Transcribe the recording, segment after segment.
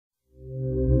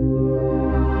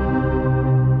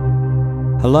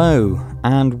Hello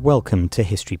and welcome to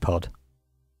HistoryPod.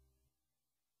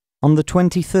 On the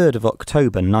 23rd of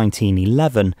October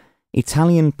 1911,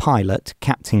 Italian pilot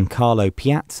Captain Carlo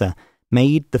Piazza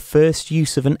made the first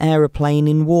use of an aeroplane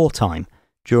in wartime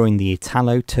during the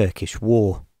Italo-Turkish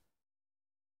War.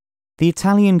 The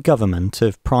Italian government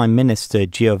of Prime Minister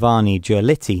Giovanni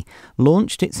Giolitti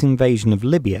launched its invasion of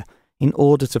Libya in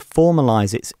order to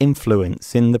formalise its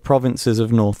influence in the provinces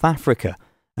of North Africa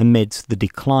amidst the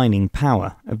declining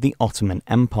power of the Ottoman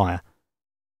Empire.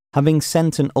 Having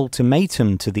sent an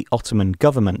ultimatum to the Ottoman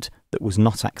government that was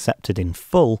not accepted in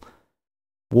full,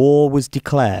 war was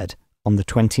declared on the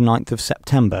 29th of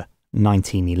September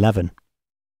 1911.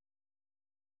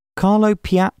 Carlo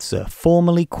Piazza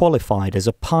formally qualified as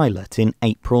a pilot in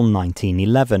April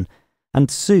 1911 and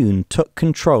soon took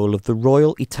control of the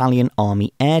Royal Italian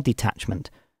Army Air Detachment,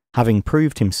 having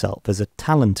proved himself as a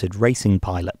talented racing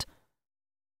pilot.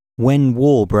 When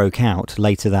war broke out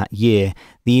later that year,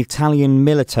 the Italian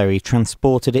military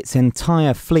transported its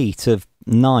entire fleet of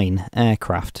 9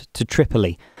 aircraft to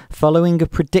Tripoli, following a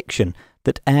prediction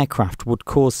that aircraft would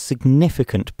cause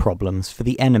significant problems for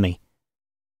the enemy.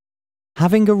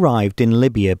 Having arrived in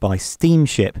Libya by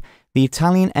steamship, the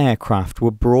Italian aircraft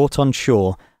were brought on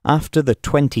shore after the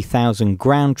 20,000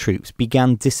 ground troops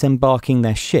began disembarking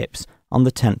their ships on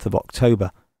the 10th of October.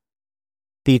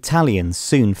 The Italians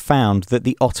soon found that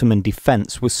the Ottoman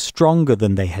defence was stronger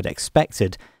than they had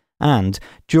expected, and,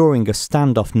 during a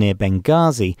standoff near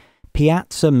Benghazi,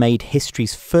 Piazza made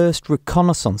history's first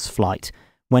reconnaissance flight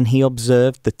when he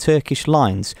observed the Turkish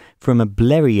lines from a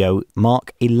Blériot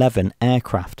Mark XI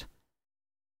aircraft.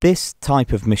 This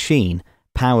type of machine,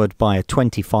 powered by a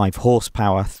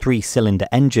 25-horsepower 3-cylinder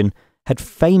engine, had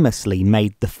famously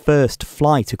made the first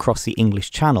flight across the English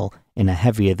Channel in a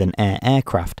heavier-than-air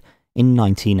aircraft in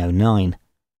 1909.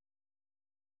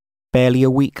 Barely a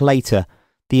week later,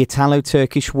 the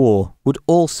Italo-Turkish War would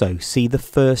also see the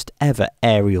first ever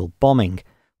aerial bombing,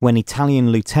 when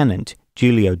Italian Lieutenant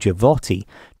Giulio Douhet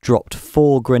dropped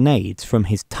 4 grenades from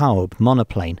his Taube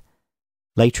monoplane.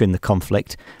 Later in the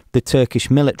conflict, the Turkish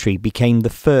military became the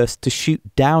first to shoot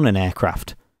down an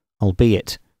aircraft,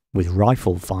 albeit with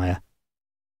rifle fire.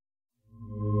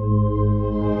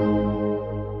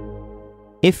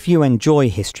 If you enjoy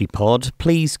HistoryPod,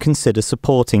 please consider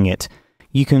supporting it.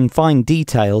 You can find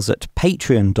details at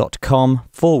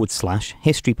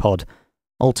patreon.com/HistoryPod.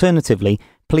 Alternatively,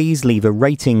 please leave a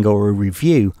rating or a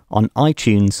review on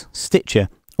iTunes, Stitcher,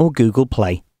 or Google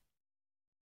Play.